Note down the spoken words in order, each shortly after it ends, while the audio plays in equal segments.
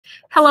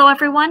Hello,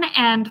 everyone,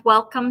 and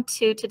welcome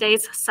to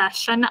today's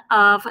session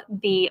of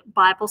the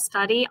Bible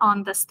study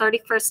on this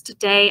 31st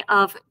day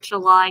of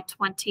July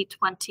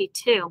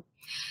 2022.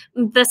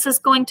 This is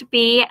going to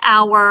be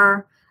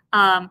our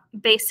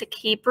basic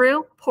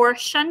Hebrew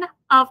portion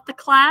of the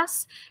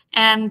class,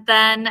 and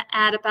then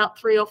at about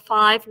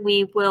 3:05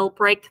 we will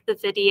break the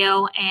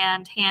video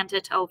and hand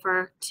it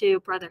over to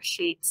Brother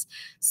Sheets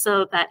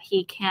so that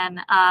he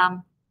can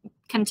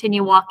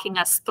continue walking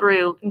us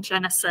through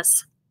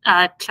Genesis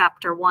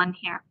chapter 1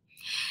 here.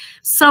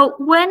 So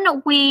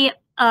when we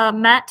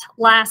met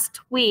last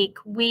week,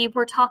 we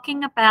were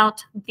talking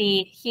about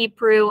the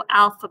Hebrew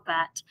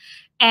alphabet,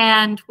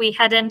 and we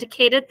had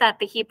indicated that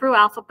the Hebrew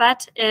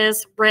alphabet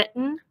is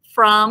written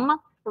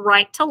from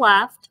right to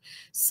left.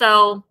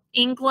 So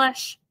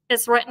English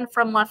is written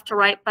from left to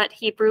right, but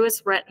Hebrew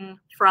is written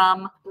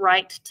from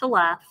right to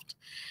left.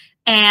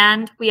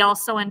 And we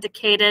also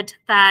indicated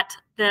that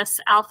this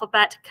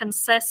alphabet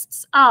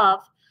consists of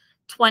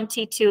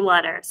 22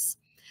 letters.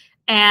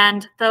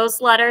 And those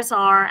letters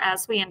are,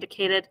 as we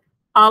indicated,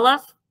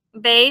 Aleph,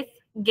 Beth,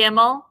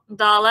 Gimel,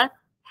 Dalet,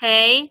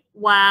 Hey,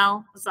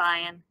 Waw,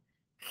 Zayin,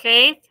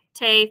 Chet,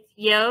 Teth,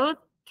 Yod,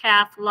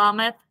 Kaf,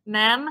 Lameth,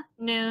 Mem,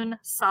 Nun,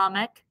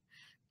 Samek,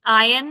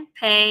 Ayin,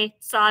 Pei,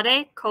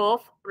 Sade,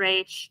 Kof,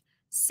 Resh,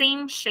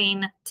 Sin,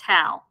 Shin,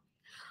 Tau.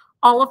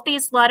 All of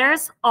these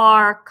letters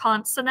are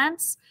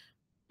consonants.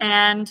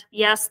 And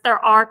yes,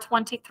 there are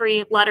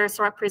 23 letters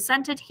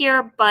represented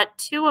here, but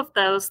two of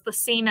those, the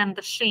sin and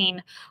the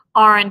sheen,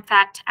 are in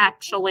fact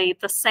actually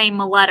the same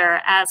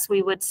letter, as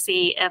we would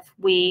see if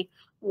we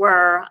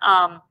were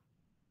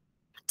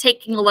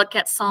taking a look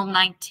at Psalm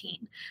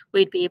 19.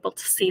 We'd be able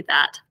to see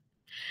that.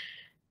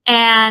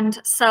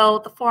 And so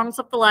the forms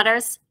of the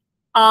letters,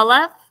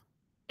 Aleph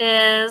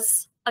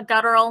is a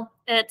guttural.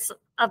 It's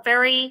a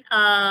very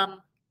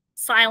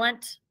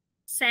silent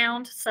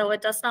sound, so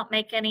it does not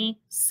make any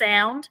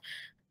sound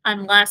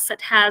unless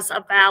it has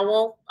a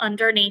vowel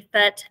underneath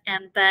it,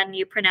 and then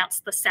you pronounce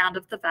the sound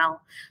of the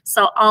vowel.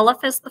 So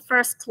Aleph is the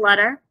first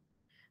letter.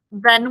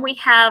 Then we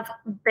have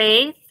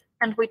Beth,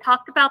 and we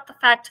talked about the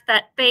fact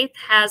that Beth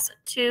has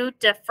two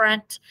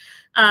different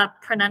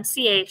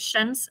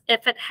pronunciations.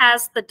 If it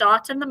has the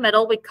dot in the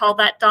middle, we call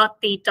that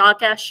dot the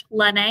Dagesh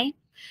Lene.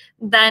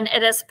 Then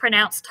it is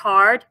pronounced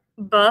hard,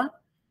 B.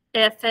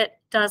 If it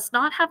does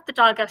not have the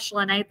Dagesh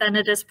Lene, then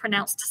it is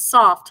pronounced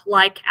soft,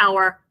 like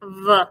our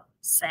V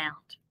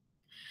sound.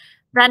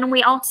 Then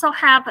we also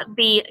have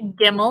the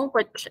Gimel,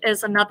 which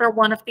is another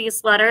one of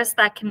these letters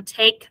that can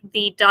take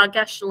the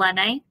Dagesh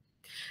Lene.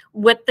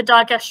 With the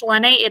Dagesh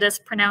Lene, it is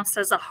pronounced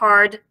as a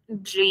hard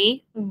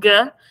G,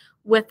 G.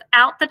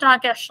 Without the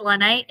Dagesh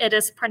Lene, it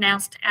is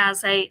pronounced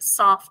as a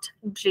soft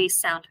G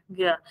sound,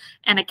 G.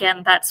 And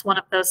again, that's one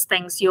of those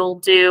things you'll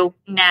do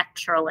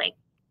naturally.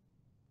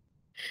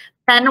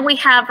 Then we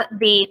have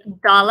the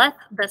Dalet.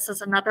 This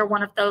is another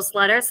one of those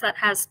letters that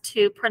has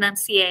two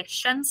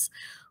pronunciations.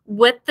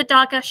 With the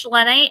Dagesh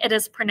Lene, it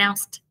is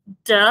pronounced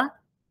D,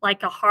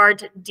 like a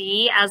hard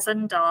D as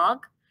in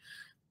dog.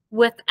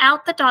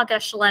 Without the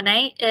Dagesh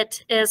Lene,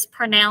 it is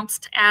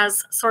pronounced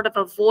as sort of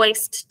a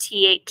voiced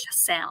TH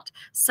sound.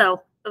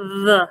 So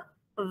the.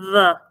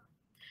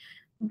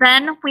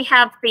 Then we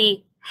have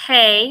the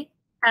Hey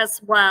as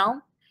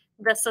well.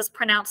 This is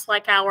pronounced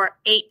like our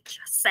H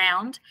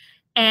sound.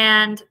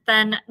 And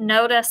then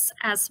notice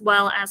as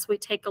well as we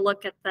take a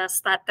look at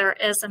this that there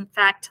is in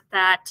fact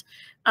that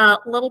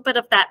little bit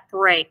of that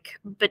break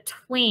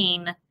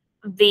between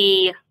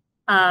the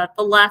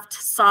left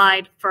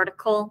side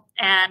vertical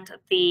and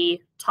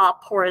the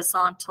top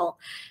horizontal.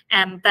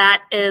 And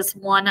that is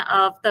one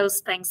of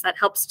those things that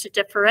helps to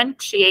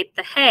differentiate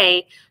the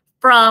Hey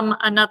from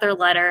another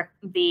letter,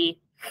 the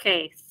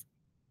Cheth.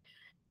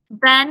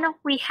 Then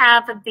we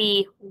have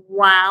the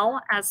Waw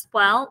as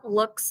well.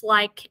 Looks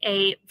like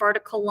a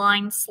vertical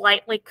line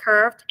slightly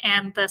curved,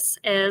 and this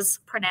is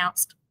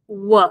pronounced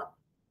W,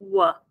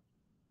 W.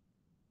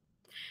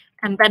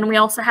 And then we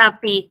also have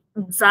the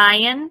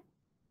Zayin,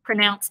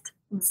 pronounced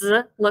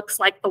Z, looks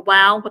like the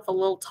Wow with a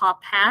little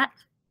top hat.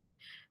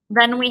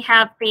 Then we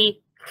have the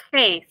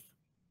Cheth.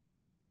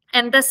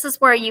 And this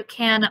is where you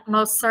can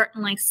most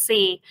certainly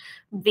see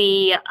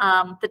the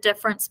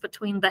difference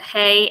between the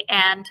Hey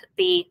and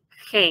the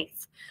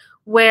Cheth,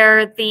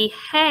 where the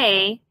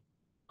Hey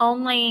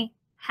only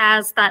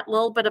has that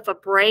little bit of a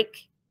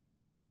break.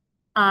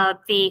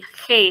 The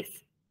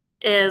Cheth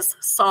is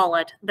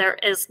solid. There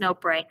is no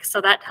break.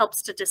 So that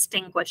helps to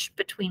distinguish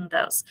between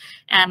those.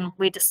 And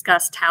we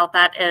discussed how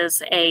that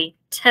is a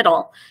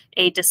tittle,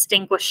 a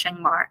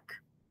distinguishing mark.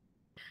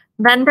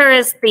 Then there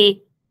is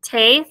the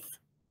Teth.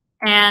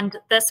 And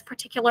this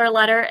particular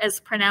letter is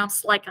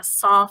pronounced like a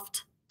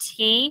soft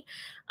T.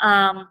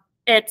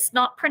 It's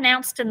not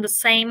pronounced in the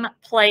same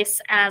place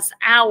as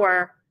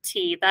our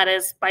T. That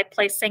is by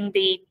placing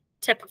the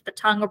tip of the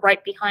tongue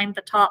right behind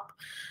the top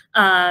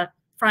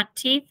front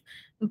teeth.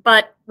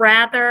 But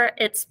rather,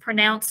 it's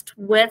pronounced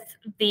with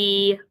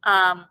the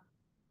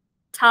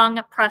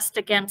tongue pressed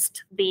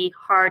against the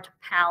hard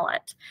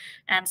palate.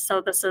 And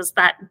so this is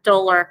that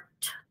duller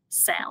T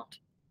sound.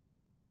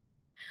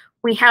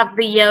 We have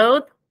the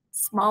yod,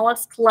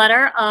 smallest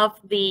letter of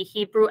the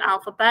Hebrew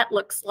alphabet,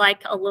 looks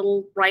like a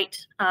little right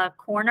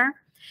corner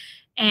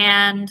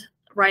and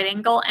right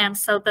angle, and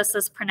so this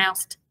is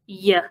pronounced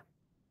y.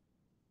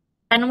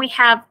 Then we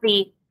have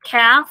the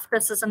kaf.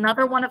 This is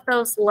another one of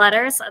those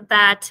letters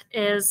that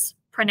is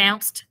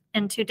pronounced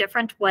in two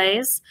different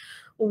ways.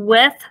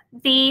 With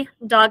the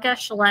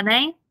dagesh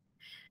lene,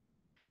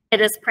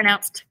 it is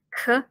pronounced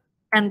k,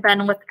 and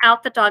then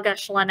without the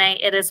dagesh lene,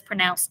 it is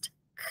pronounced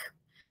k.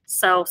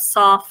 So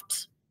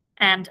soft,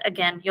 and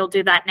again, you'll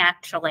do that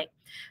naturally.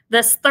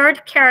 This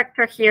third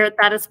character here,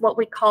 that is what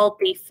we call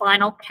the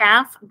final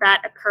kaf,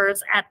 that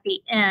occurs at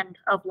the end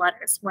of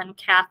letters when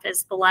kaf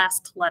is the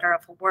last letter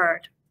of a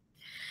word.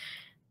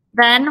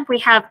 Then we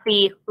have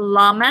the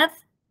lamed,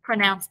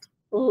 pronounced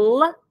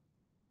l.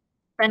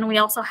 Then we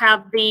also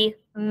have the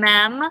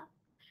mem,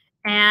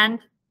 and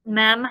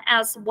mem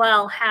as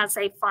well has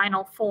a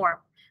final form.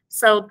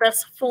 So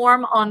this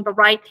form on the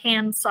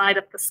right-hand side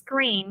of the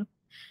screen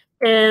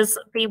is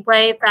the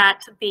way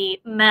that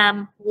the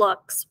mem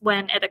looks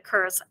when it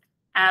occurs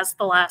as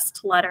the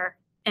last letter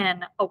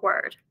in a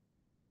word.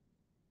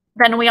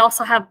 Then we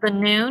also have the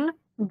noon.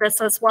 This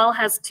as well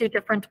has two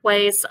different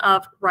ways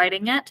of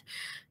writing it.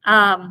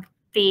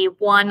 The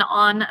one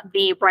on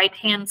the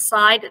right-hand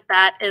side,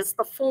 that is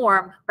the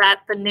form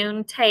that the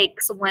noon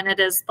takes when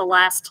it is the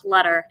last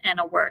letter in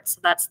a word.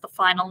 So that's the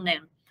final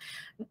noon.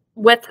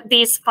 With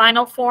these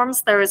final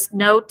forms, there is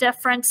no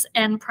difference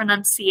in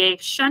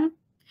pronunciation.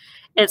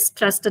 It's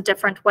just a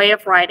different way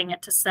of writing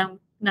it to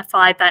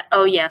signify that,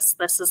 oh yes,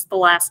 this is the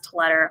last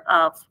letter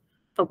of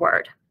the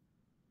word.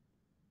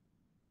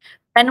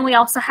 Then we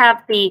also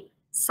have the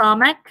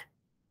samek,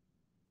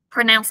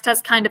 pronounced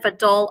as kind of a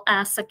dull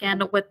S,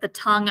 again with the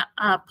tongue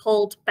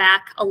pulled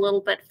back a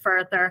little bit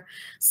further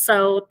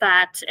so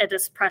that it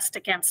is pressed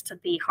against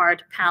the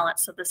hard palate.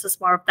 So this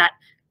is more of that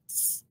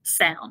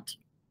sound.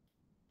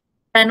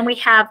 Then we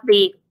have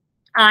the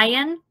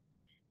ayin,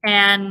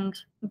 and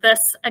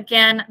this,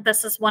 again,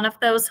 this is one of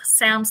those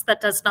sounds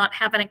that does not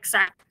have an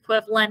exact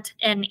equivalent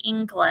in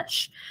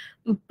English.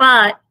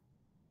 But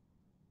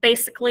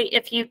basically,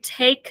 if you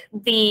take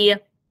the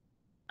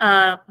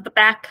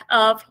back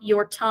of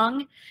your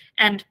tongue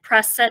and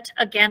press it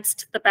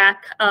against the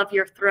back of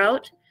your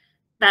throat,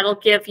 that'll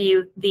give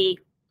you the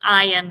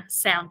ayin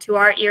sound. To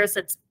our ears,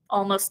 it's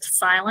almost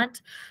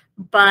silent,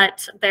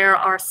 but there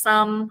are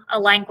some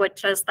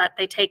languages that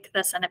they take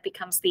this and it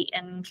becomes the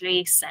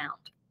ng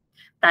sound,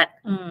 that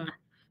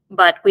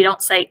but we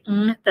don't say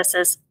this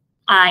is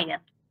ayin.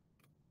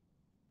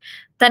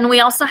 Then we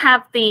also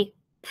have the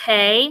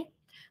pei.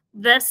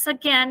 This,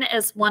 again,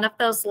 is one of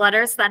those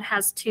letters that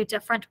has two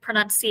different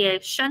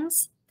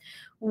pronunciations.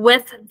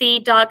 With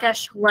the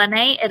dagesh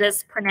lene, it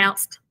is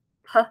pronounced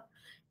p,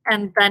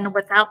 and then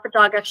without the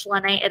dagesh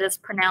lene, it is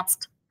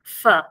pronounced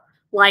f,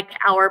 like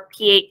our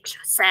ph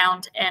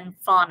sound in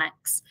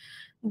phonics.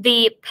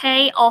 The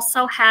pei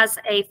also has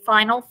a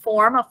final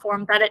form, a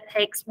form that it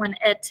takes when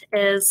it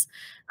is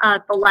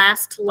the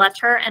last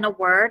letter in a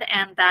word,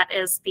 and that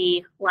is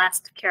the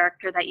last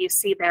character that you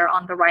see there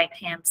on the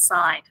right-hand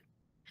side.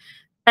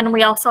 And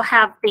we also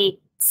have the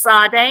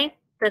sade.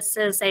 This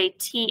is a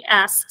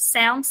TS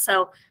sound.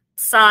 So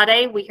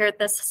sade, we hear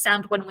this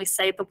sound when we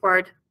say the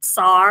word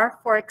tsar,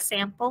 for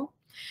example.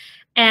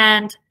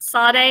 And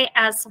sade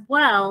as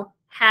well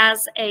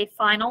has a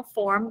final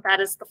form.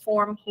 That is the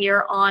form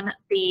here on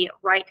the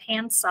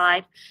right-hand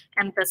side.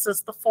 And this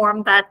is the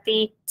form that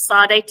the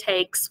sade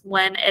takes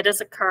when it is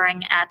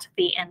occurring at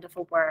the end of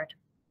a word.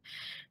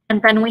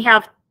 And then we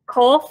have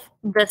kof.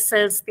 This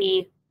is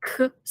the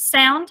k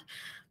sound.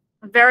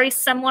 Very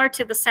similar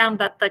to the sound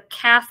that the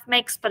kaf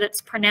makes, but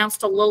it's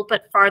pronounced a little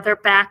bit farther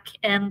back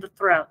in the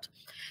throat.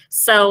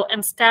 So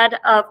instead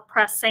of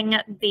pressing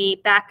the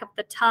back of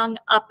the tongue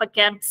up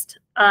against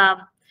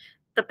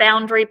the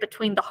boundary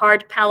between the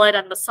hard palate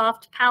and the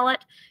soft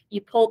palate,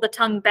 you pull the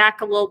tongue back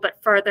a little bit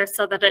further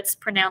so that it's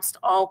pronounced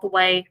all the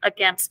way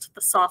against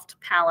the soft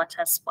palate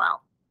as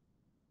well.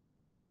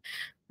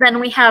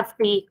 Then we have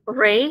the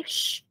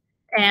resh.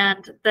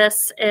 And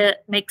this,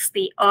 it makes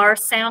the R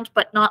sound,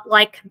 but not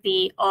like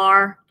the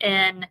R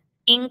in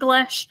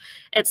English.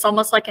 It's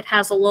almost like it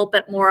has a little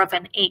bit more of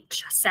an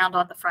H sound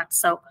on the front,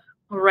 so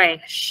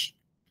resh.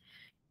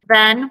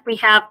 Then we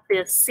have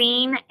the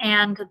sin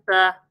and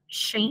the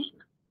sheen.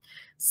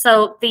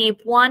 So the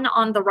one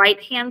on the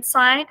right-hand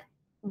side,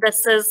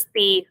 this is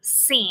the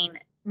sin.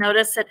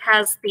 Notice it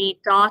has the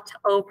dot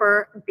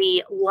over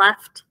the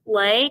left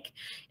leg.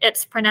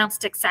 It's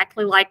pronounced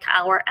exactly like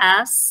our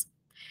S.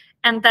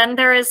 And then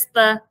there is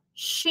the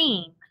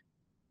sheen,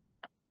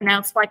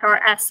 pronounced like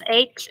our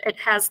SH. It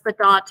has the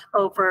dot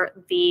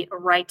over the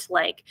right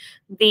leg.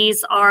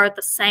 These are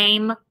the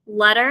same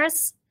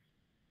letters,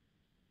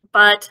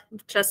 but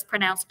just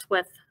pronounced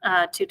with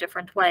two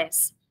different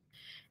ways.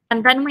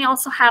 And then we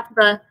also have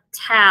the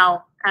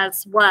tau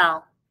as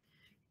well.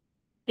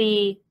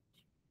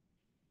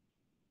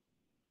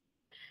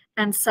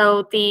 And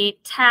so the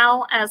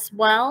tau as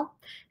well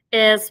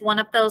is one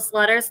of those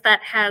letters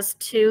that has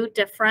two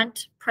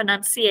different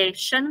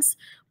pronunciations.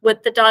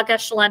 With the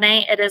Dagesh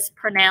Lene, it is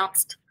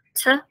pronounced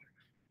T,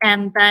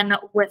 and then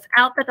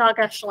without the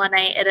Dagesh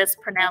Lene, it is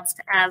pronounced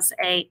as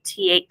a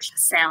TH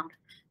sound,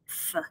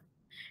 F,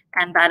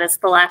 and that is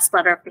the last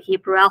letter of the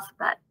Hebrew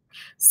alphabet.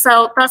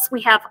 So thus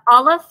we have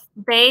Aleph,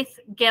 Beth,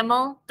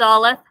 Gimel,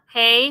 Daleth,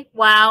 Hey,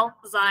 Wow,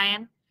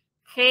 Zion,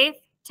 Cheth,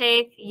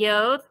 Teth,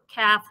 Yod,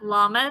 Kaf,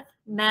 Lamed,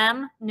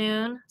 Mem,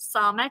 Nun,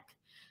 Samek,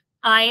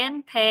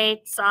 Ayin,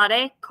 Pei,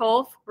 Tzadeh,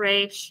 Kof,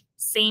 Resh,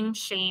 Sin,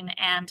 Shin,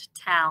 and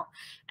Tal.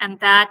 And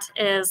that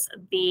is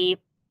the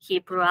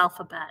Hebrew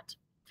alphabet.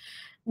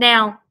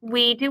 Now,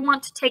 we do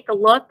want to take a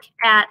look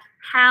at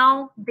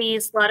how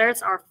these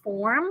letters are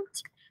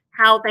formed,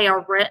 how they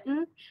are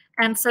written.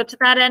 And so to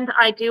that end,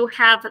 I do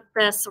have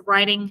this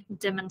writing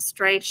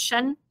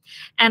demonstration,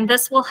 and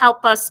this will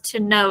help us to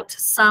note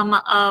some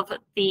of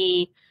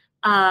the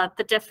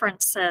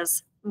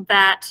differences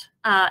that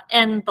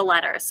in the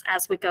letters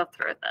as we go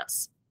through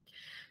this.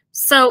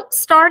 So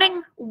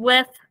starting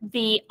with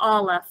the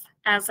Aleph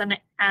as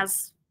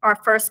our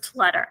first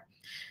letter.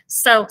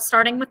 So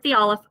starting with the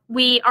Aleph,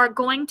 we are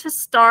going to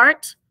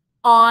start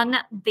on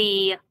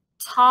the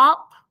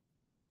top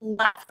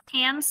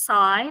left-hand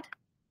side,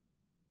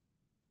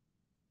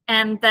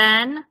 and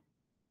then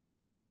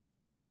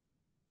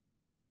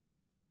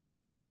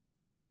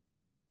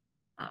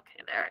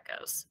okay, there it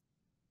goes.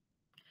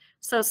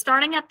 So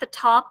starting at the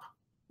top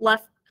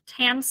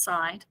left-hand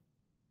side,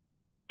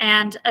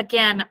 and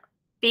again,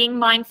 being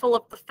mindful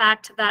of the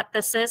fact that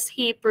this is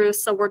Hebrew,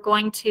 so we're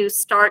going to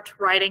start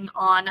writing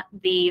on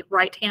the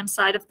right-hand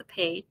side of the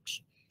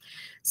page.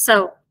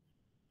 So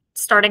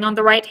starting on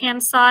the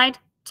right-hand side,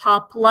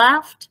 top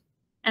left,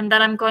 and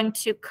then I'm going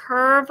to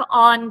curve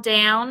on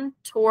down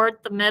toward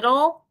the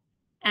middle,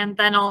 and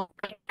then I'll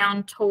bring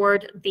down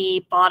toward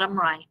the bottom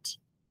right.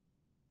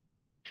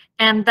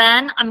 And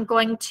then I'm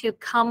going to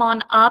come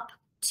on up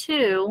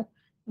to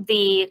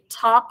the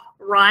top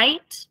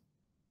right,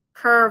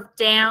 curve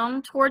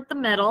down toward the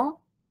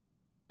middle,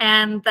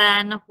 and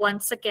then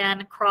once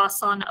again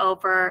cross on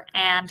over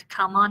and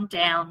come on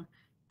down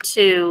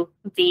to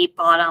the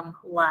bottom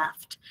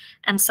left.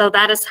 And so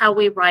that is how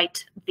we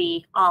write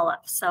the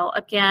Aleph. So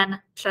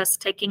again,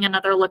 just taking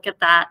another look at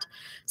that.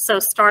 So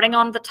starting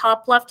on the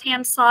top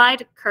left-hand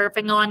side,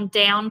 curving on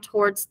down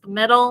towards the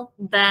middle,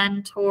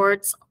 then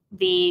towards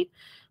the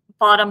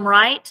bottom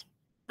right,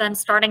 then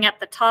starting at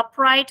the top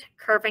right,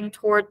 curving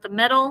toward the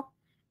middle,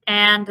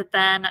 and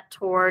then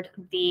toward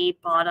the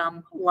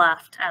bottom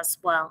left as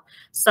well.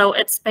 So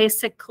it's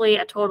basically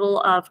a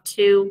total of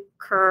 2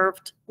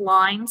 curved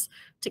lines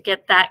to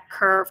get that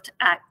curved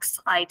X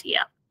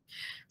idea.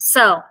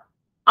 So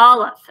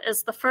Aleph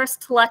is the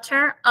first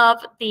letter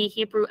of the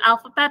Hebrew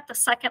alphabet. The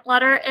second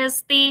letter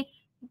is the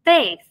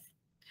Beth.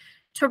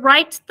 To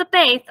write the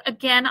Beth,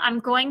 again, I'm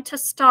going to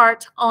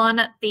start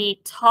on the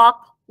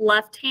top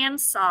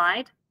left-hand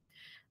side,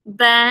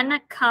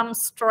 then come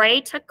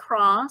straight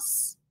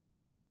across,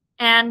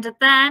 and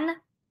then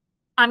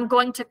I'm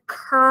going to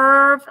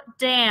curve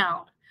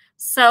down.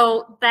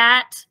 So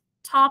that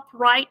top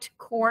right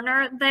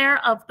corner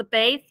there of the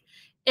Beth,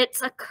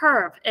 it's a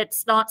curve.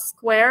 It's not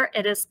square,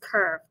 it is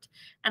curved.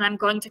 And I'm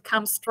going to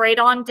come straight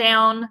on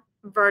down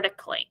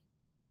vertically.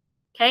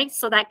 Okay,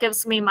 so that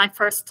gives me my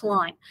first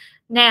line.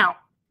 Now,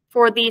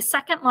 for the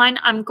second line,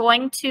 I'm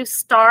going to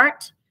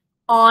start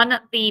on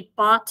the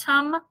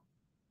bottom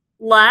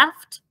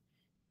left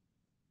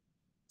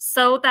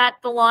so that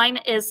the line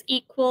is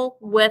equal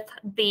with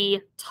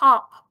the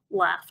top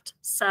left.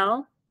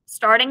 So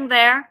starting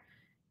there,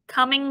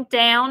 coming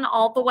down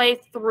all the way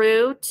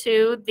through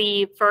to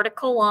the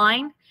vertical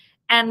line,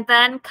 and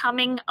then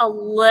coming a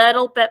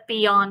little bit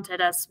beyond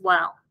it as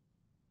well.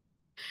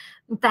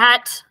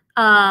 That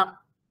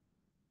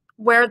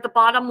where the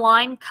bottom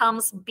line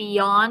comes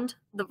beyond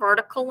the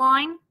vertical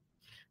line,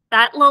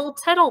 that little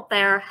tittle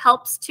there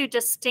helps to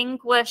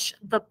distinguish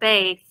the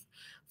Beth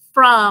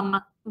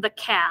from the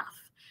Kaf.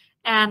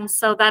 And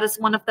so that is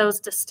one of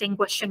those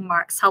distinguishing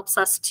marks, helps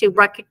us to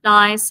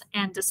recognize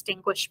and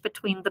distinguish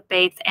between the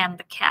Beth and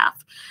the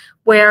Kaf.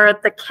 Where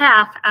the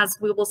Kaf, as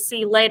we will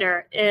see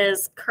later,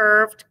 is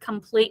curved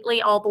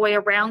completely all the way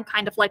around,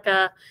 kind of like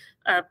a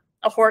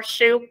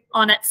horseshoe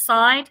on its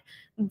side.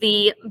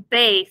 The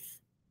Beth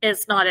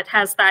is not. It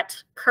has that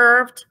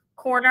curved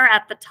corner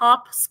at the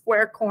top,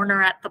 square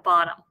corner at the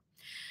bottom.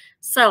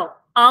 So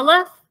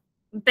Aleph,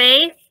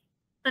 Beth,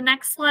 the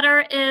next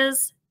letter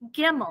is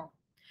Gimel.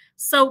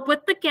 So with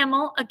the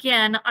Gimel,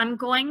 again, I'm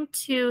going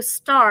to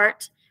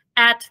start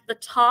at the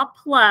top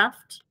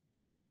left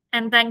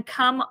and then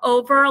come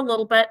over a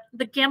little bit.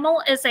 The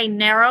Gimel is a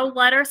narrow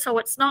letter, so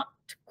it's not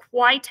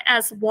quite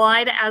as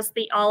wide as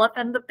the Aleph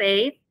and the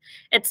Beth.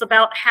 It's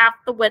about half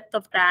the width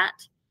of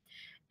that.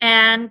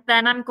 And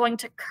then I'm going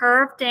to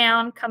curve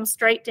down, come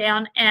straight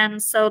down,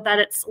 and so that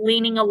it's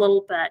leaning a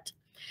little bit.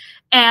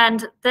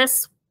 And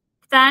this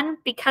then,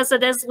 because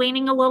it is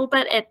leaning a little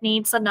bit, it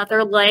needs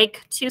another leg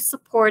to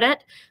support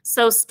it.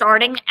 So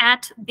starting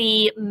at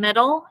the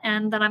middle,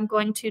 and then I'm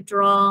going to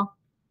draw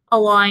a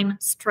line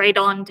straight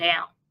on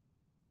down.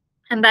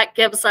 And that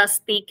gives us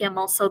the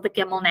gimel, so the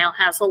gimel now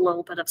has a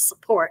little bit of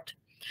support.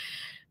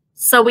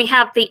 So we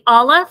have the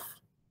aleph,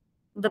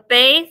 the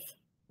beith,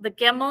 the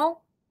gimel.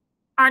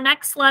 Our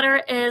next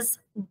letter is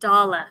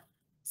daleth.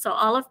 So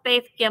aleph,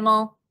 beith,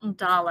 gimel,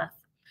 daleth.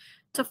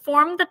 To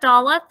form the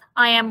daleth,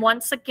 I am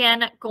once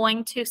again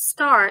going to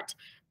start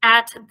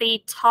at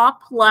the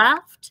top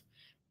left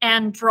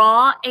and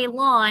draw a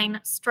line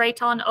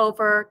straight on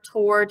over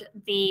toward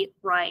the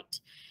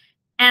right.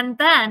 And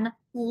then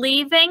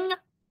leaving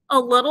a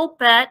little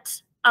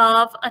bit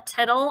of a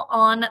tittle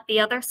on the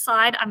other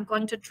side, I'm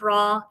going to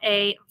draw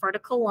a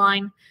vertical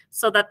line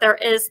so that there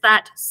is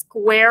that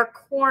square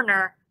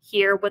corner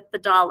here with the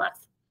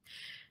daleth.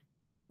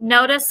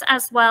 Notice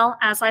as well,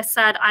 as I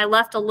said, I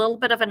left a little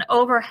bit of an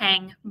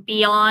overhang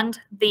beyond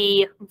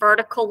the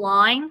vertical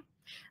line.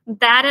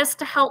 That is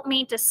to help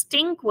me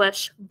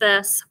distinguish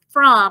this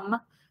from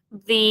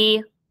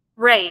the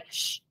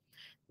resh.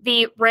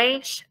 The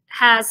resh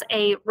has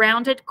a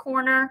rounded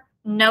corner,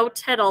 no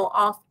tittle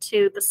off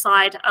to the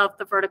side of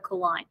the vertical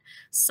line.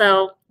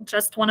 So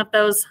just one of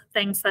those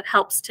things that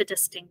helps to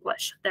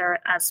distinguish there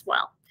as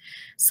well.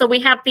 So we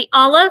have the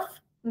aleph,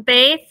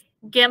 beith,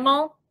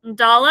 gimel,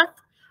 daleth.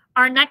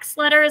 Our next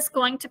letter is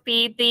going to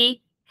be the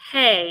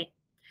hey.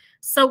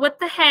 So with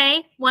the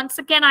hey, once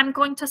again, I'm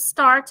going to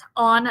start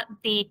on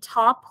the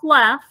top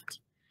left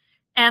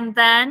and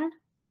then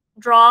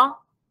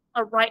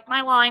write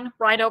my line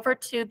right over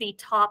to the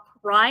top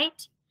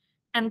right,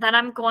 and then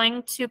I'm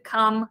going to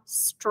come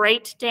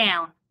straight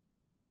down.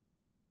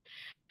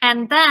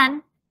 And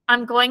then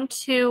I'm going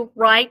to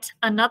write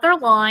another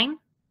line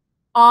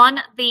on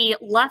the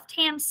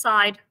left-hand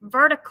side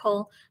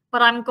vertical,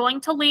 but I'm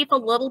going to leave a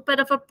little bit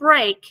of a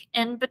break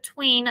in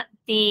between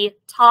the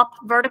top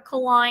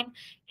vertical line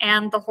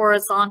and the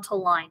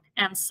horizontal line.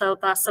 And so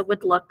thus it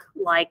would look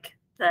like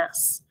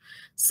this.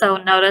 So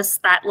notice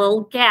that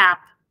little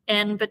gap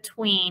in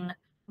between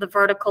the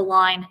vertical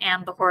line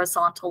and the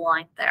horizontal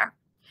line there.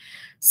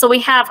 So we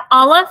have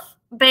aleph,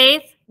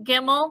 beith,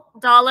 gimel,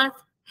 daleth,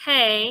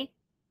 hey.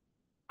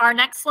 Our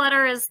next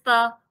letter is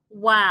the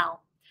waw.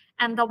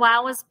 And the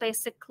waw is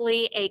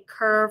basically a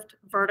curved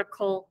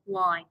vertical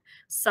line.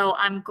 So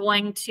I'm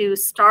going to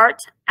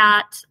start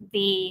at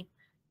the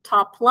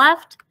top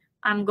left.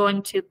 I'm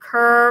going to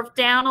curve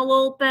down a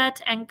little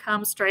bit and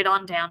come straight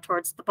on down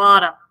towards the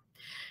bottom.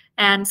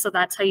 And so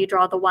that's how you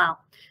draw the waw.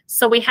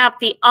 So we have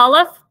the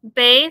aleph,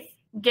 beith,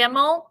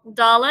 gimel,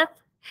 daleth,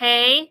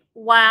 hey,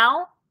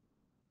 waw.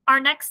 Our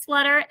next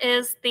letter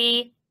is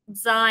the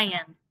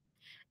zayin.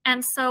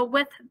 And so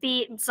with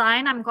the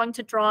zayin, I'm going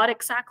to draw it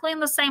exactly in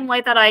the same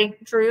way that I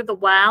drew the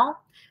waw,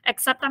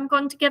 except I'm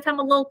going to give him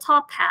a little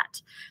top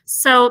hat.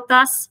 So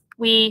thus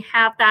we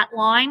have that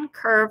line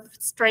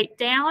curved straight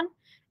down,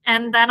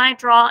 and then I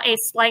draw a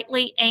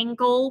slightly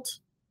angled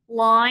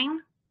line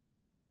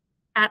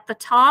at the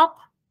top,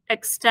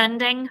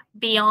 extending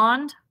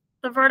beyond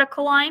the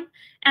vertical line,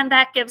 and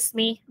that gives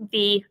me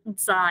the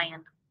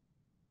zayin.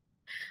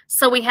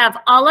 So we have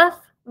aleph,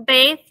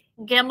 beith,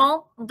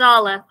 gimel,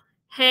 daleth,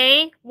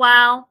 hey,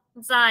 waw,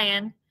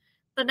 zayin.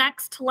 The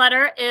next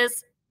letter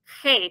is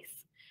cheth.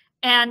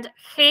 And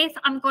cheth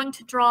I'm going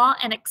to draw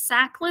in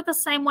exactly the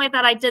same way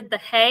that I did the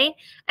hey,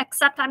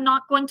 except I'm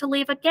not going to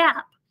leave a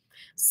gap.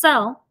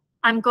 So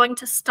I'm going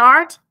to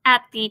start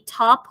at the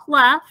top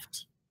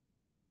left,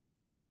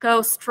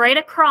 go straight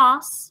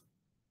across,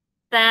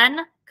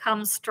 then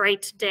come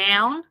straight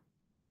down,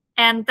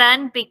 and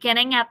then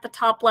beginning at the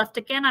top left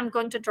again, I'm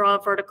going to draw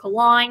a vertical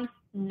line,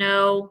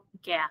 no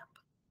gap.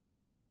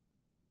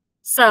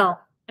 So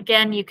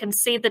again, you can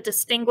see the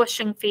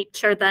distinguishing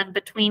feature then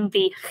between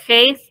the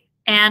cheth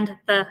and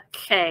the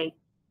hey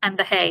and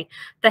the hey.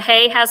 The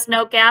hey has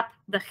no gap,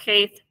 the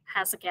cheth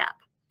has a gap.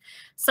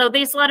 So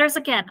these letters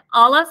again,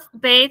 aleph,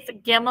 beith,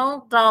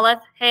 gimel,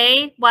 daleth,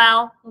 hey,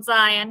 waw,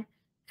 zayin,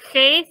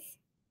 cheth.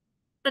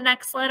 The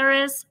next letter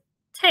is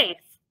teth.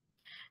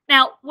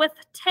 Now with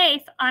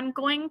teth, I'm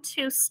going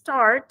to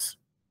start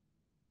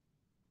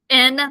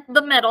in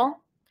the middle,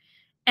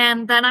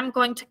 and then I'm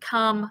going to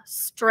come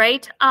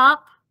straight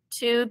up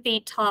to the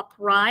top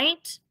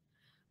right,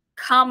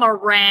 come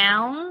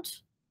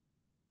around,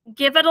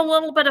 give it a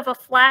little bit of a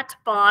flat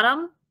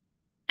bottom,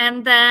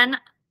 and then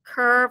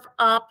curve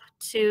up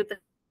to the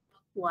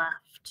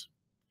left.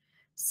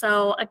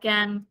 So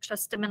again,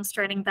 just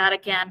demonstrating that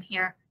again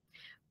here.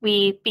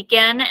 We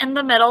begin in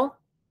the middle,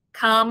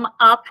 come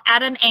up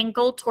at an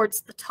angle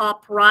towards the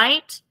top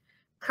right,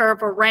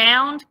 curve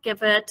around,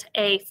 give it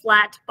a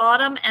flat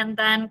bottom, and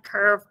then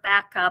curve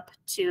back up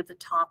to the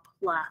top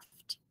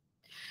left.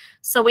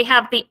 So we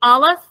have the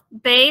aleph,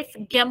 beith,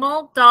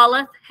 gimel,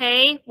 daleth,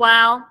 hey,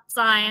 waw,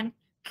 zayin,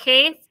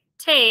 cheth,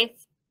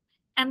 teth,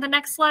 and the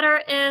next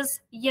letter is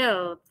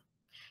yod.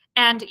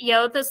 And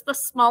yod is the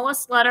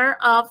smallest letter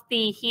of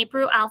the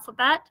Hebrew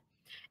alphabet.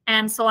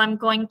 And so I'm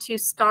going to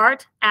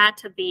start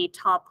at the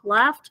top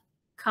left,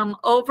 come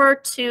over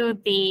to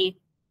the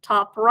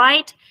top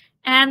right,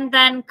 and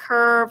then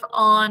curve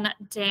on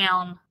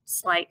down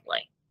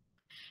slightly.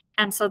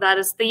 And so that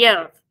is the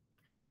yod.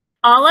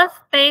 Aleph,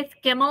 Beth,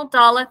 Gimel,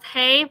 Daleth,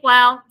 Hey,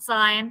 Wow,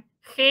 Zion,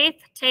 Cheth,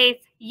 Teth,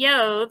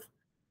 Yod,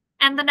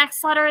 and the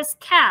next letter is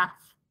Kaf.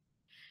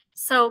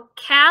 So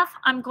Kaf,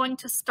 I'm going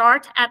to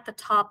start at the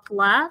top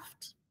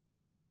left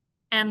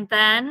and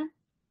then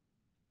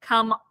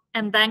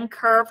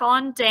curve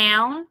on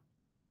down,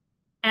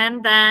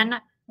 and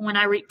then when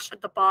I reach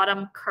the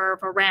bottom,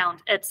 curve around.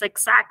 It's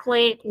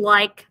exactly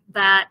like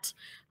that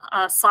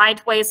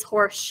sideways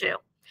horseshoe.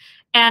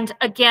 And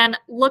again,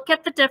 look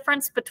at the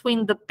difference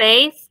between the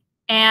Beth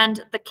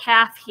and the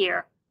Kaf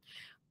here,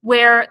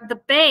 where the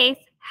Beth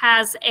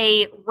has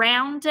a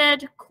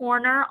rounded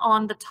corner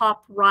on the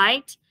top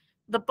right.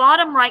 The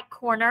bottom right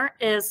corner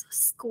is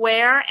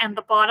square and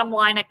the bottom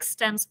line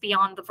extends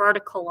beyond the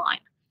vertical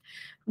line.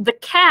 The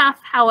Kaf,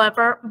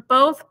 however,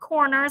 both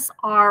corners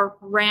are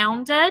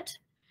rounded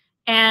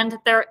and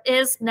there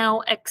is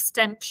no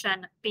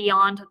extension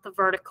beyond the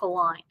vertical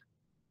line.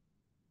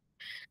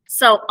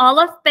 So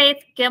Aleph,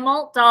 Beth,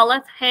 Gimel,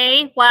 Daleth,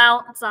 Hey,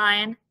 Wow,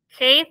 Zion,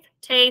 Cheth,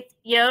 Teth,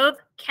 Yod,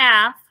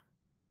 Kaf.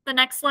 The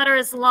next letter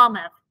is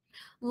Lameth.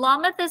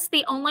 Lameth is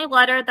the only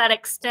letter that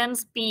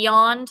extends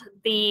beyond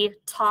the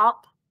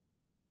top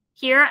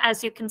here,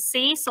 as you can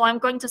see. So I'm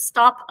going to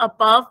start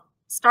above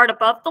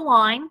the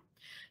line,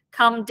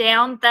 come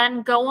down,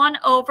 then go on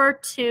over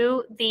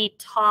to the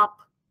top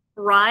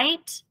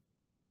right,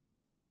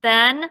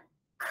 then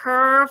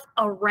curve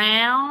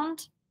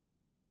around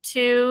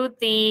to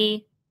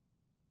the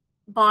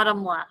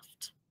bottom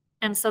left.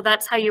 And so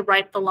that's how you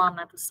write the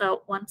Lameth.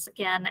 So once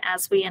again,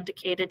 as we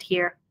indicated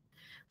here,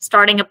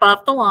 starting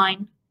above the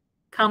line,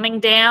 coming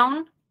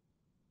down,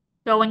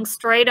 going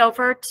straight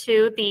over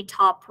to the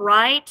top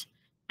right,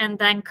 and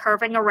then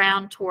curving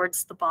around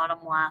towards the bottom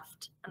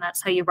left. And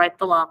that's how you write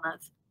the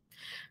Lameth.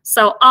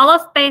 So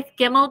Aleph, Beth,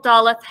 Gimel,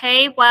 Daleth,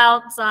 Hey,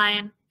 Wow,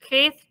 Zion,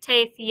 Cheth,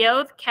 Teth,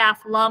 Yod,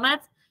 Kaf,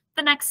 Lameth.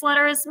 The next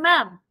letter is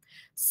Mem.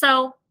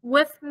 So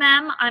with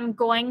Mem, I'm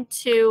going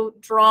to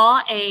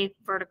draw a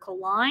vertical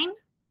line,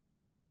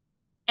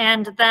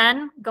 and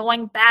then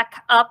going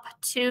back up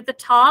to the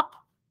top,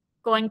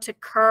 going to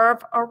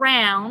curve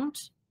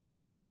around.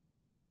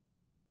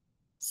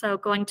 So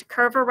going to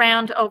curve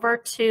around over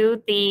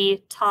to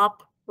the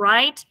top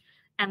right,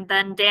 and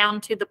then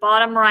down to the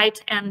bottom right,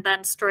 and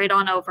then straight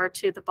on over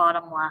to the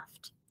bottom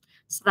left.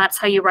 So that's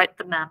how you write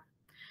the Mem.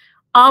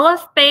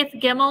 Aleph, Beth,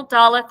 Gimel,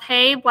 Daleth,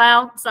 Hey,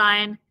 Wow,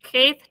 Zion,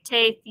 Cheth,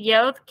 Teth,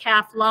 Yod,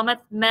 Kaf,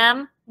 Lameth,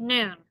 Mem,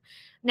 Nun.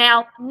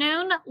 Now,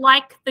 Nun,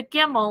 like the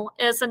Gimel,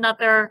 is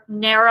another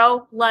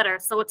narrow letter,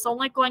 so it's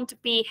only going to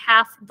be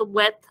half the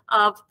width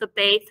of the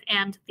Beth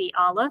and the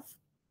Aleph.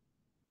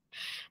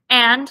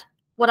 And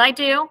what I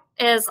do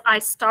is I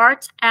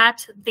start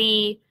at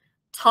the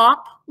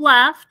top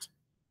left,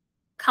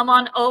 come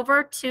on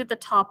over to the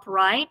top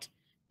right,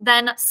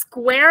 then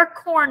square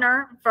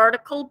corner,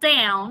 vertical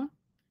down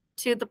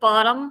to the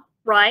bottom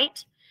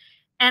right,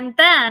 and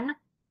then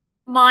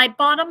my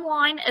bottom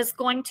line is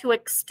going to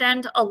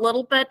extend a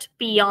little bit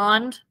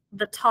beyond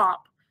the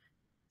top.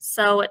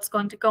 So it's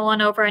going to go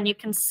on over, and you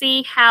can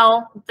see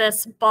how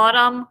this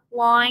bottom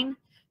line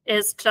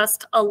is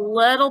just a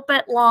little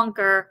bit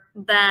longer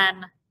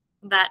than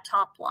that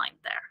top line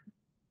there.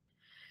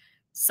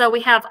 So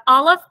we have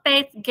Aleph,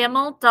 Beth,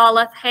 Gimel,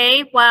 Daleth,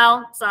 Hey,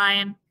 Wow,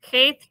 Zion,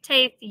 Cheth,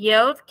 Teth,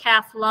 Yod,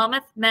 Kaf,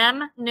 Lameth,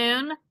 Mem,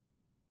 Nun.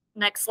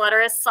 Next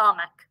letter is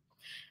Samech.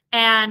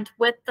 And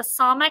with the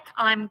Samech,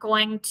 I'm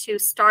going to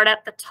start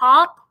at the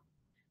top.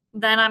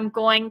 Then I'm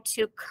going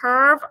to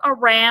curve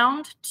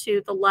around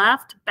to the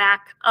left,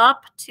 back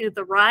up to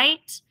the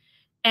right,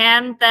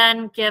 and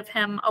then give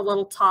him a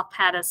little top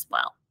hat as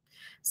well.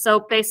 So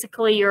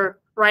basically you're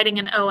writing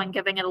an O and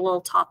giving it a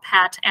little top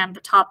hat, and the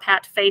top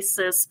hat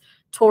faces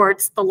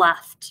towards the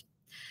left.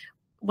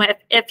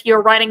 If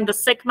you're writing the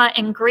sigma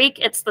in Greek,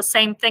 it's the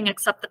same thing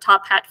except the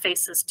top hat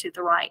faces to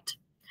the right.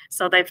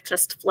 So they've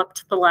just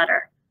flipped the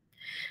letter.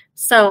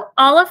 So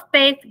Aleph,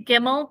 Beth,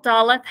 Gimel,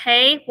 Daleth,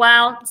 Hey,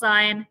 Wow,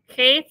 Zion,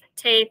 Cheth,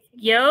 Teth,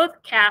 Yod,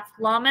 Kaf,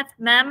 Lameth,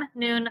 Mem,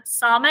 Nun,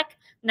 Samech.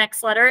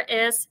 Next letter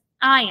is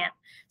Ayin.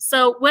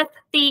 So with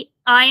the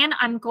Ayin,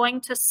 I'm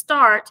going to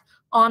start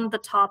on the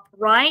top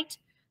right,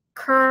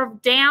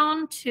 curve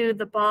down to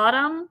the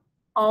bottom,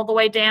 all the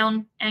way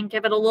down, and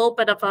give it a little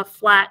bit of a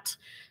flat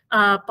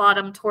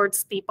bottom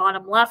towards the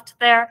bottom left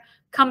there.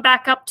 Come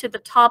back up to the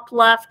top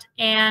left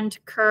and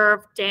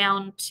curve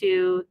down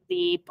to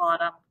the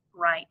bottom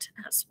right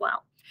as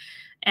well.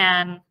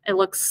 And it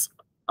looks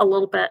a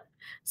little bit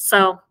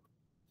so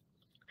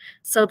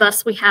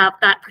thus we have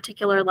that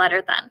particular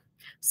letter then.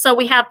 So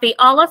we have the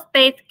Aleph,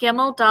 Beth,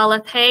 Gimel,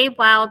 Daleth, Hey,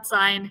 Wow,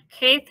 Zion,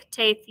 Cheth,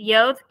 Teth,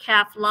 Yod,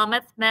 Kaf,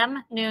 Lameth,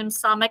 Mem, Nun,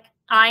 Samech,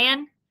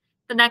 Ayin.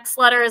 The next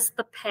letter is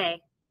the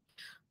Pei.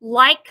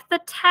 Like the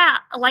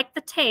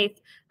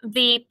Teth,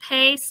 the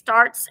Pei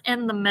starts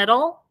in the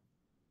middle.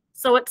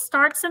 So it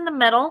starts in the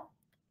middle,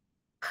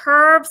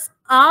 curves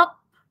up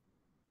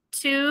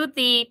to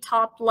the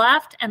top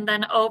left, and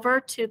then over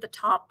to the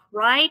top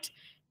right,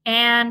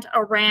 and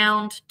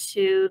around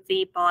to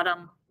the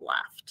bottom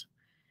left.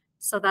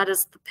 So that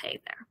is the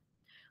Pei there.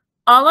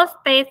 Aleph,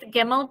 Beth,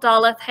 Gimel,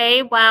 Daleth,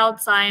 Hey, Waw,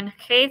 Zayin,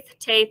 Cheth,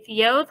 Taith,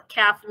 Yod,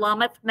 Kaf,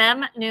 Lameth,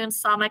 Mem, Nun,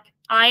 Samech,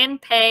 Ayin,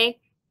 Pei,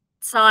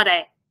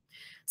 Tzadeh.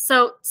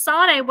 So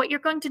Tzadeh, what you're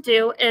going to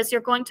do is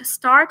you're going to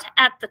start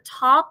at the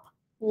top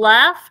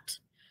left,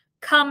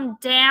 come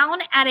down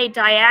at a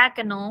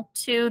diagonal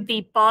to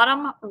the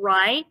bottom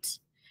right,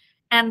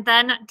 and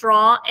then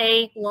draw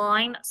a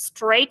line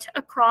straight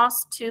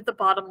across to the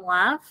bottom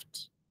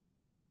left.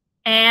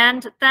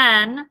 And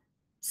then,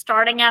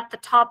 starting at the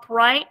top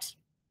right,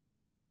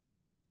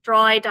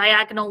 draw a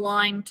diagonal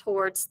line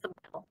towards the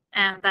middle,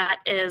 and that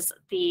is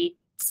the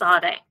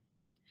Tzadeh.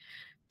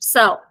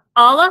 So,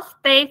 Aleph,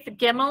 Beth,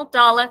 Gimel,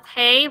 Daleth,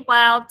 Hey,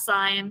 Waw,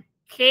 Zayin,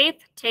 Cheth,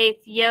 Taith,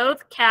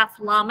 Yod, Kaf,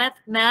 Lameth,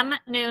 Mem,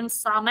 Nun,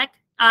 Samech,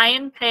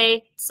 Ayin,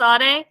 Pei,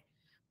 Tzadeh.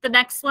 The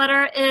next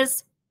letter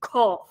is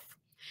Kof.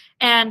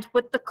 And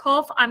with the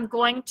Kof, I'm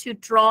going to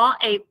draw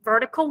a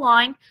vertical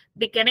line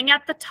beginning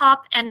at the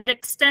top and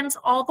extends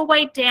all the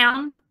way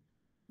down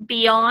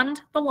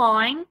beyond the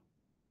line.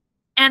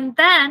 And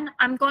then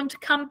I'm going to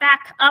come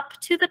back up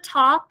to the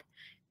top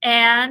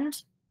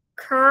and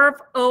curve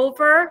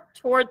over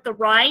toward the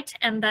right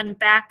and then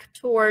back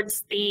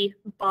towards the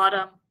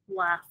bottom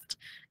left.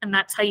 And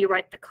that's how you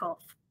write the Kof.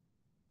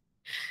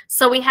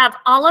 So we have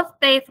Aleph,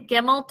 Beth,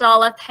 Gimel,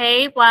 Daleth,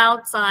 Hey, Waw,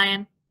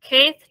 Zayin,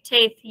 Cheth,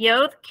 Taith,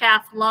 Yod,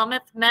 Kaf,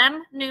 Lameth,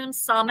 Mem, Nun,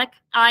 Samech,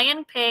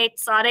 Ayin, Pei,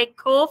 Tzadeh,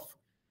 Kof,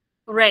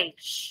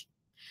 Resh.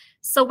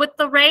 So with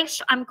the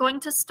Resh, I'm going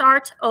to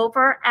start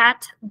over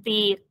at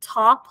the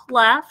top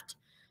left,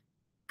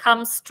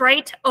 come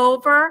straight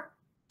over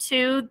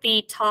to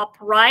the top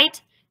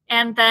right,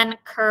 and then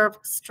curve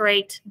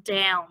straight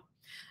down.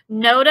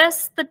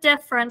 Notice the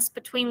difference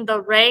between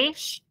the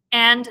Resh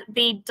and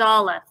the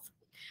Daleth.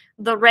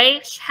 The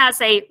Resh has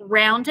a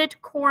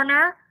rounded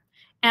corner,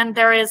 and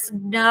there is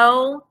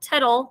no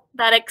tittle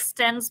that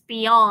extends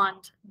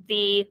beyond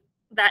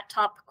that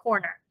top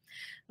corner.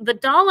 The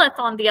Daleth,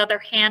 on the other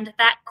hand,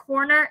 that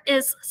corner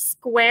is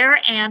square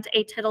and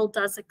a tittle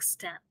does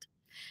extend.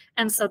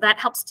 And so that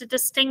helps to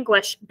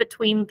distinguish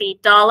between the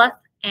Daleth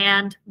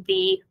and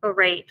the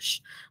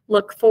Resh.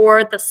 Look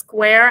for the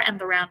square and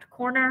the round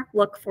corner.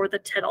 Look for the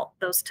tittle.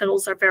 Those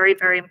tittles are very,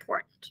 very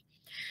important.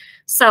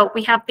 So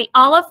we have the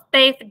Aleph,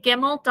 Beth,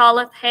 Gimel,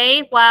 Daleth,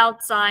 Hey, Waw,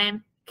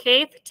 Zayin,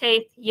 Cheth,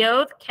 Taith,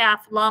 Yod,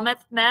 Kaf,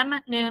 Lameth, Mem,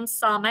 Nun,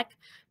 Samech,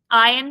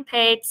 Ayin,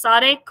 Pei,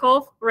 Tzadeh,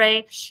 Kof,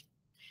 Resh.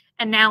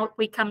 And now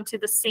we come to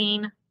the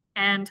Sin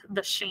and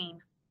the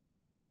Sheen.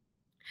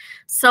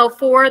 So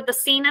for the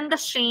Sin and the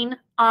Sheen,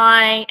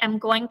 I am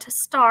going to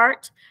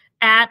start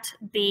at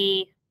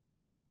the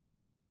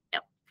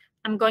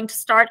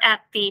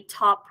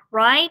top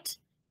right,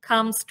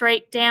 come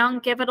straight down,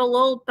 give it a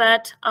little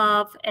bit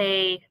of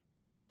a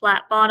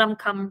flat bottom,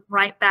 come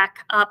right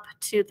back up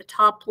to the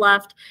top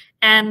left,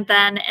 and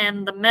then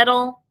in the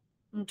middle,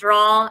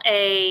 draw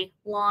a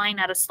line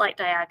at a slight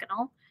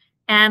diagonal.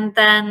 And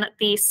then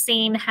the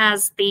Sin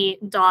has the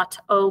dot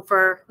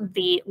over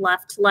the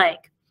left leg.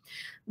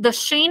 The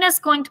Sheen is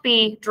going to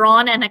be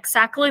drawn in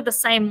exactly the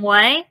same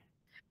way.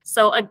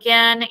 So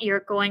again, you're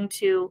going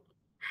to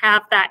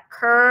have that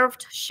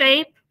curved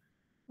shape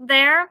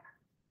there.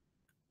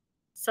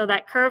 So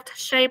that curved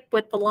shape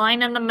with the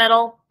line in the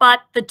middle,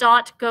 but the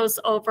dot goes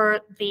over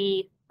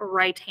the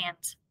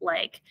right-hand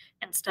leg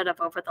instead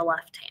of over the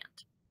left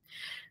hand.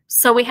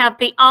 So we have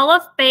the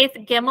Aleph, Beth,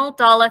 Gimel,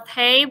 Daleth,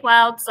 Hey,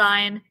 Waw,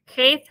 Zayin,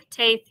 Cheth,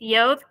 Taith,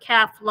 Yod,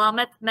 Kaf,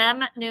 Lameth,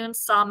 Mem, Nun,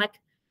 Samech,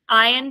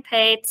 Ayin,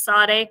 Pei,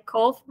 Tzadeh,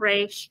 Kof,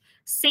 Resh,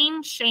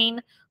 Sin,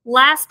 Sheen.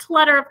 Last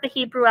letter of the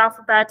Hebrew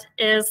alphabet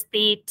is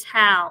the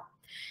Tau.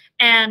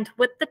 And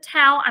with the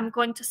Tau, I'm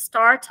going to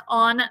start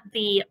on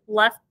the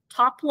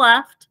top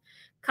left,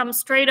 come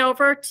straight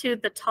over to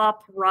the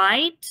top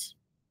right,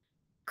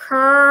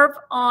 curve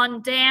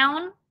on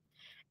down,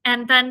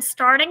 and then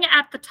starting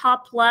at the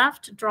top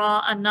left,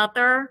 draw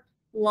another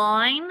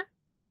line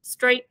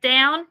straight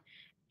down.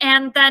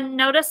 And then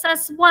notice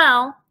as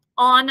well,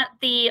 on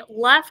the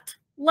left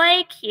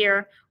leg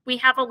here, we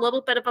have a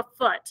little bit of a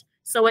foot.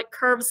 So it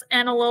curves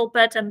in a little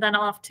bit and then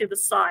off to the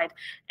side.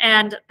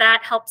 And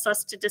that helps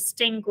us to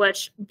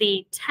distinguish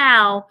the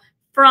Tau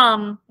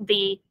from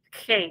the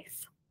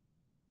Cheth.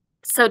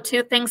 So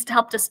two things to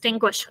help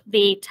distinguish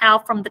the Tau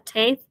from the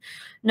Taith.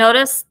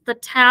 Notice the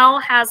Tau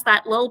has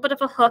that little bit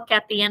of a hook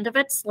at the end of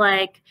its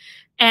leg.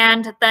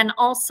 And then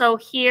also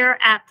here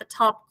at the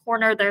top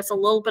corner, there's a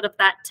little bit of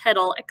that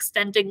tittle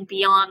extending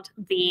beyond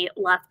the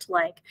left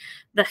leg.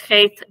 The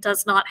Cheth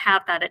does not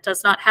have that. It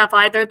does not have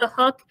either the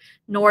hook,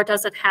 nor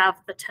does it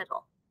have the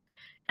tittle.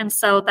 And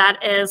so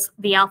that is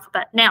the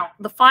alphabet. Now,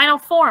 the final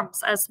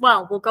forms as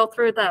well, we'll go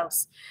through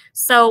those.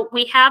 So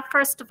we have,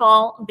 first of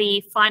all,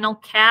 the final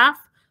Kaf.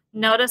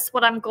 Notice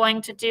what I'm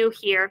going to do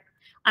here.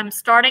 I'm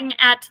starting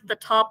at the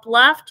top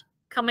left,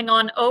 coming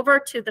on over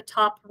to the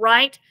top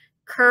right,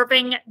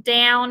 curving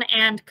down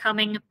and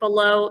coming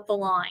below the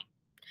line.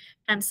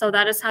 And so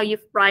that is how you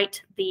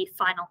write the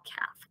final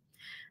Kaf.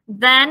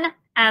 Then,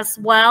 as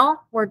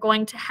well, we're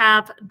going to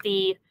have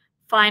the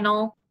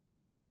final,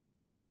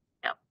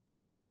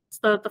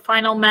 so the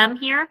final Mem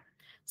here.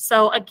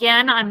 So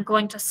again, I'm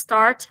going to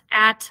start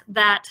at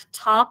that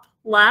top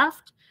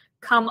left,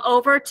 come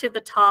over to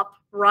the top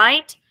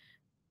right,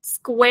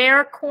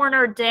 square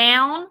corner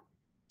down,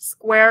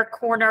 square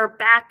corner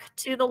back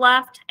to the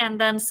left, and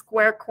then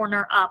square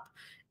corner up.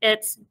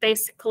 It's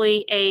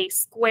basically a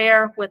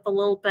square with a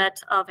little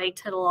bit of a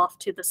tittle off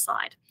to the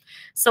side.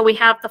 So we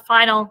have the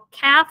final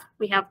kaf,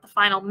 we have the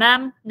final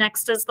mem,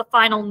 next is the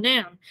final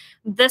noon.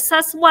 This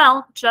as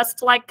well,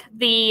 just like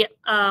the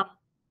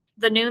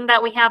noon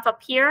that we have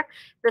up here,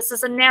 this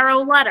is a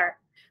narrow letter.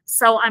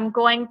 So I'm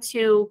going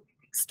to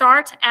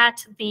start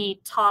at the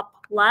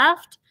top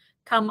left,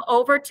 come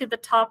over to the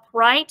top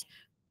right,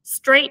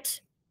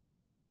 straight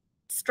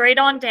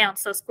on down.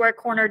 So square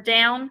corner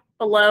down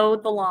below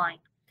the line.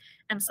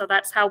 And so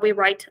that's how we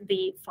write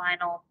the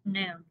final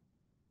noon.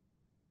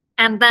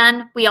 And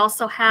then we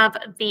also have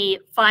the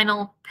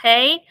final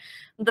pay.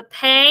 The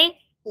pay,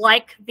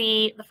 like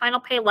the final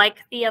pay, like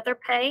the other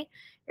pay,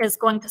 is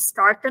going to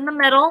start in the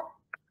middle,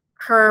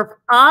 curve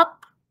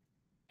up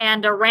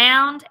and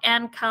around,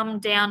 and come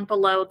down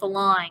below the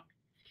line.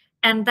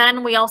 And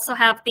then we also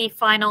have the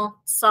final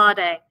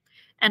sade.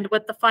 And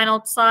with the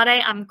final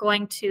sade, I'm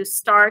going to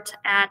start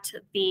at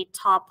the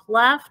top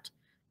left,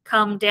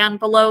 come down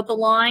below the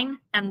line,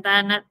 and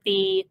then at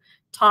the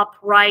top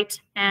right,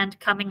 and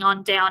coming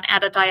on down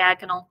at a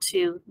diagonal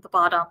to the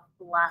bottom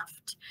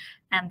left.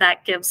 And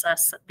that gives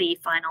us the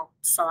final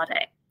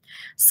sade.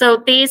 So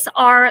these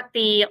are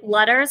the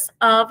letters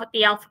of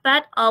the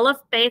alphabet: Aleph,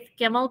 Beth,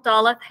 Gimel,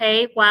 Daleth,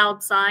 Hey, Waw,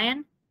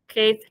 Zayin,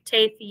 Kaf,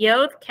 Teth,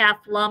 Yod, Kaf,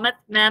 Lamed,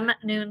 Mem,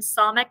 Nun,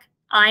 Samek,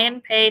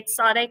 Ayin, Pei,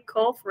 Sade,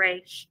 Kof,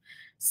 Resh,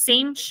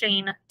 Sin,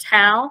 Shin,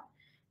 Tau,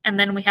 and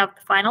then we have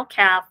the final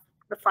kaf,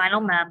 the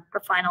final mem, the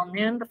final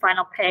noon, the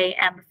final pei,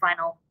 and the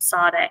final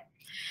sade.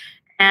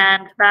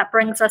 And that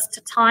brings us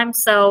to time.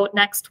 So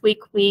next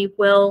week we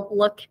will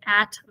look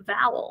at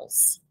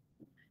vowels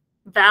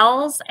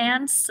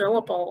and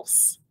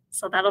syllables.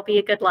 So that'll be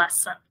a good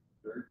lesson.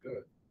 Very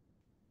good.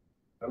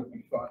 That'll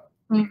be fun.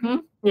 Mm-hmm.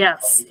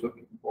 Yes. I'll be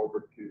looking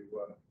forward to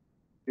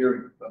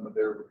hearing some of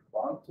their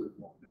responses.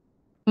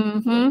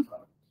 Mm-hmm.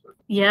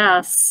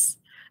 Yes.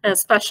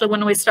 Especially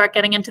when we start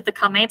getting into the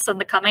kamates and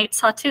the kamate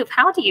satuf.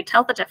 How do you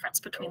tell the difference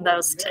between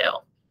those two?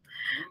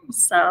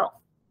 So.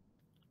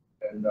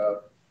 And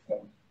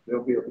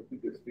they'll be able to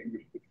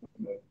distinguish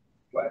between the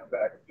flat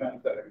back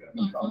and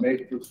the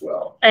kamates as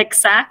well.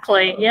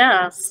 Exactly.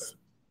 Yes.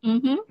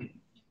 Mm-hmm.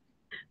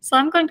 So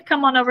I'm going to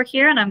come on over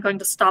here and I'm going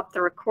to stop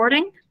the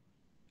recording.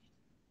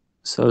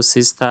 So,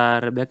 Sister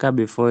Rebecca,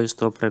 before you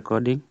stop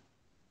recording,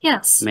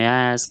 yes, may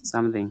I ask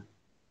something?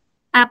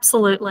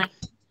 Absolutely.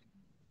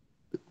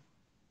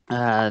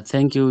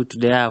 Thank you.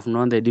 Today I've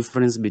known the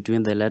difference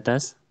between the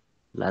letters.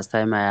 Last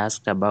time I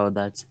asked about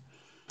that.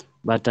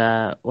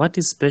 But what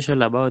is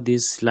special about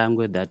this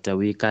language that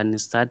we can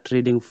start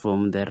reading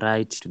from the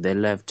right to the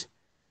left?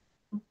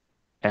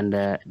 And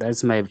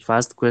that's my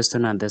first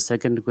question. And the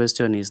second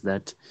question is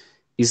that,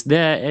 is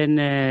there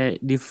any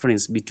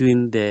difference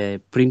between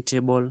the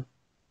printable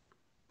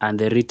and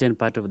the written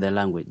part of the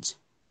language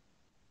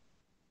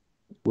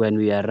when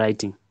we are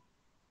writing?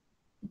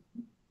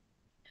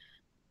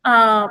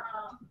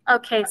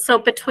 Okay, so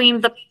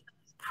between the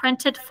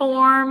printed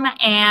form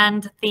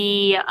and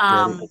the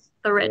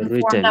written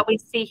form that we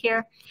see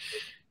here.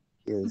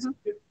 Yes.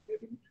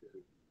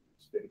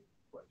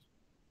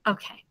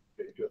 Okay.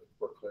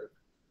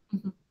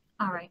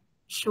 All right.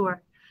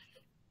 Sure.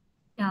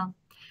 Yeah.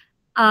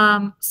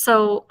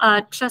 So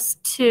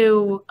just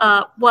to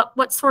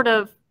what sort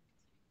of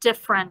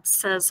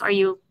differences are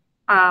you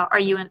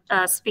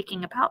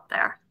speaking about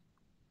there?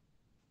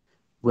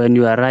 When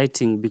you are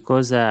writing,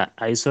 because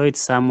I saw it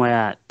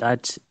somewhere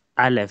that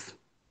Aleph,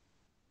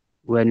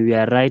 when we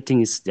are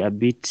writing, is a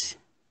bit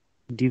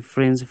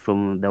different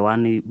from the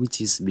one which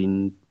is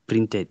been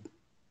printed.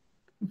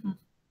 Mm-hmm.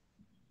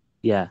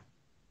 Yeah.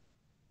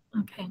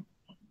 Okay.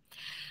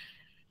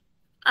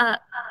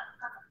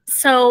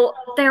 So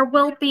there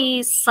will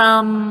be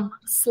some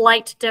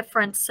slight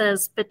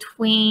differences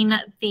between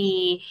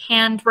the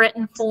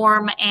handwritten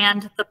form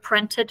and the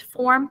printed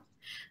form.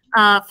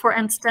 For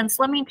instance,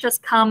 let me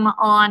just come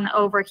on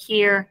over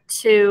here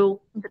to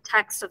the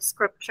text of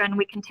scripture and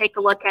we can take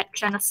a look at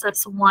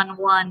Genesis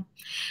 1:1.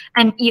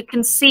 And you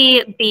can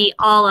see the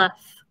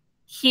Aleph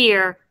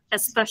here,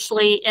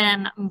 especially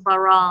in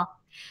Bara.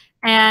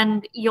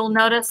 And you'll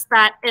notice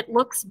that it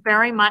looks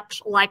very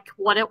much like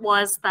what it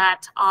was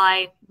that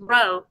I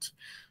wrote.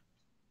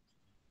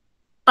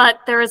 But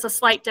there is a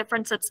slight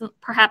difference. It's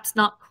perhaps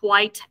not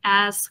quite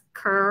as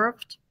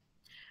curved.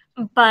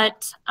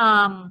 But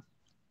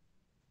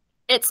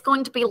it's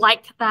going to be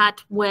like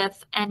that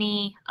with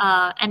any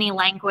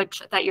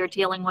language that you're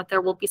dealing with. There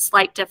will be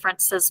slight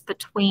differences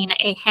between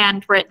a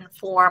handwritten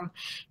form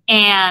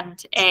and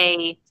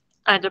a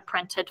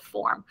printed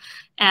form.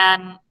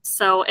 And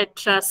so it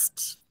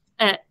just...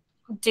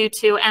 due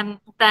to, and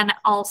then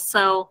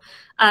also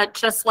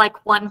just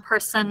like one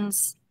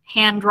person's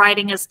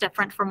handwriting is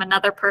different from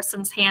another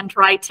person's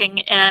handwriting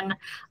in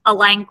a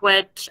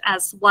language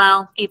as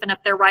well. Even if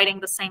they're writing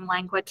the same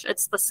language,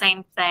 it's the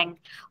same thing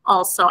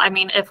also. I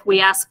mean, if we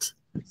asked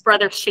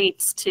Brother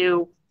Sheets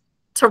to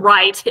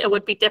write, it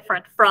would be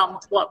different from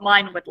what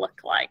mine would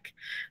look like.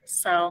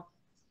 So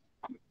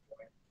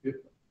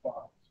Different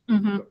fonts,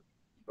 mhm.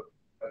 but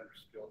letters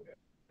still get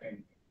the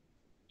same.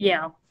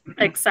 Yeah,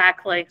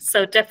 exactly.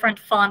 So different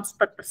fonts,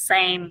 but the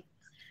same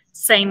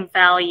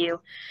value.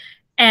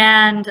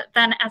 And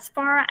then as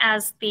far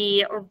as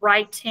the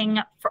writing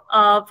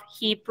of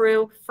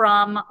Hebrew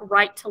from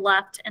right to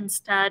left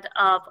instead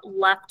of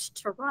left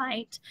to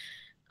right,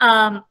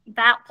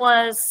 that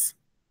was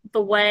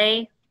the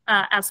way,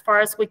 as far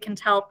as we can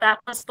tell, that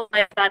was the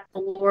way that the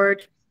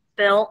Lord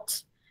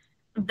built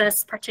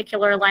this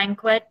particular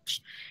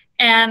language.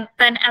 And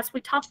then, as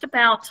we talked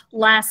about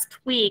last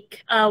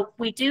week,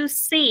 we do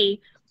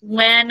see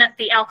when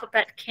the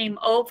alphabet came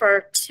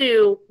over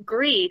to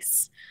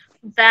Greece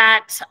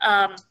that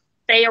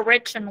they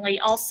originally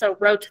also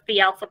wrote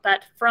the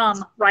alphabet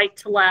from right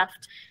to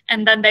left,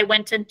 and then they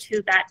went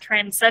into that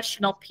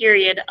transitional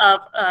period of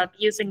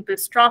using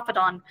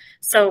boustrophodon.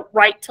 So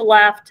right to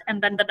left,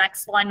 and then the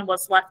next line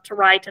was left to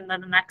right, and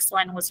then the next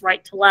line was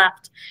right to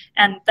left.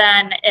 And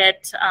then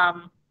it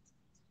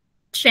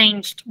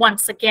changed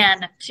once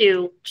again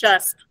to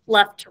just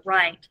left to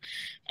right,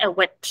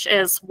 which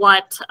is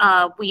what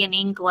we in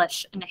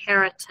English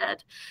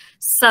inherited.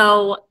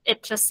 So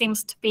it just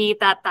seems to be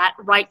that that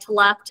right to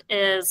left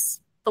is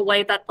the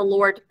way that the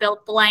Lord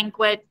built the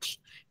language,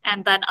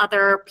 and then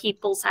other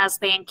peoples, as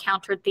they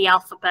encountered the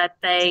alphabet,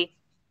 they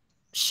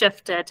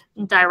shifted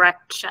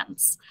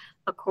directions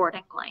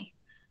accordingly.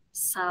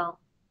 So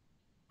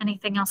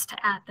anything else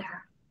to add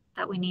there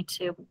that we need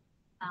to?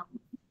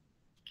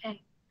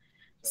 Okay.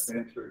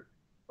 Answer.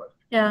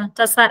 Yeah,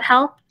 does that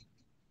help?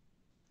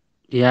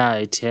 Yeah,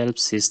 it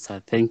helps,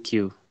 sister. Thank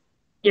you.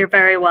 You're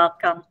very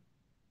welcome.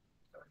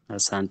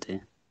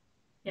 Asante.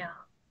 Yeah.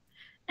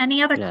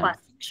 Any other Yeah.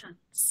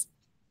 questions?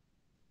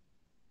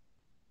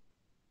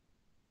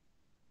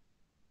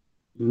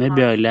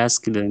 Maybe I will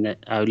ask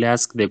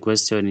the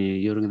question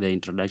during the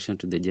introduction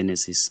to the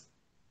Genesis.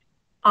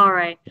 All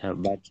right. Yeah,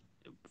 but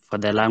for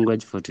the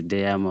language for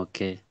today, I'm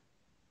okay.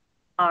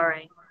 All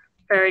right.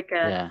 Very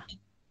good. Yeah.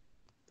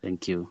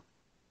 Thank you.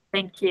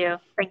 Thank you.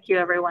 Thank you,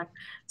 everyone.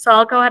 So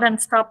I'll go ahead and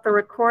stop the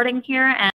recording here. And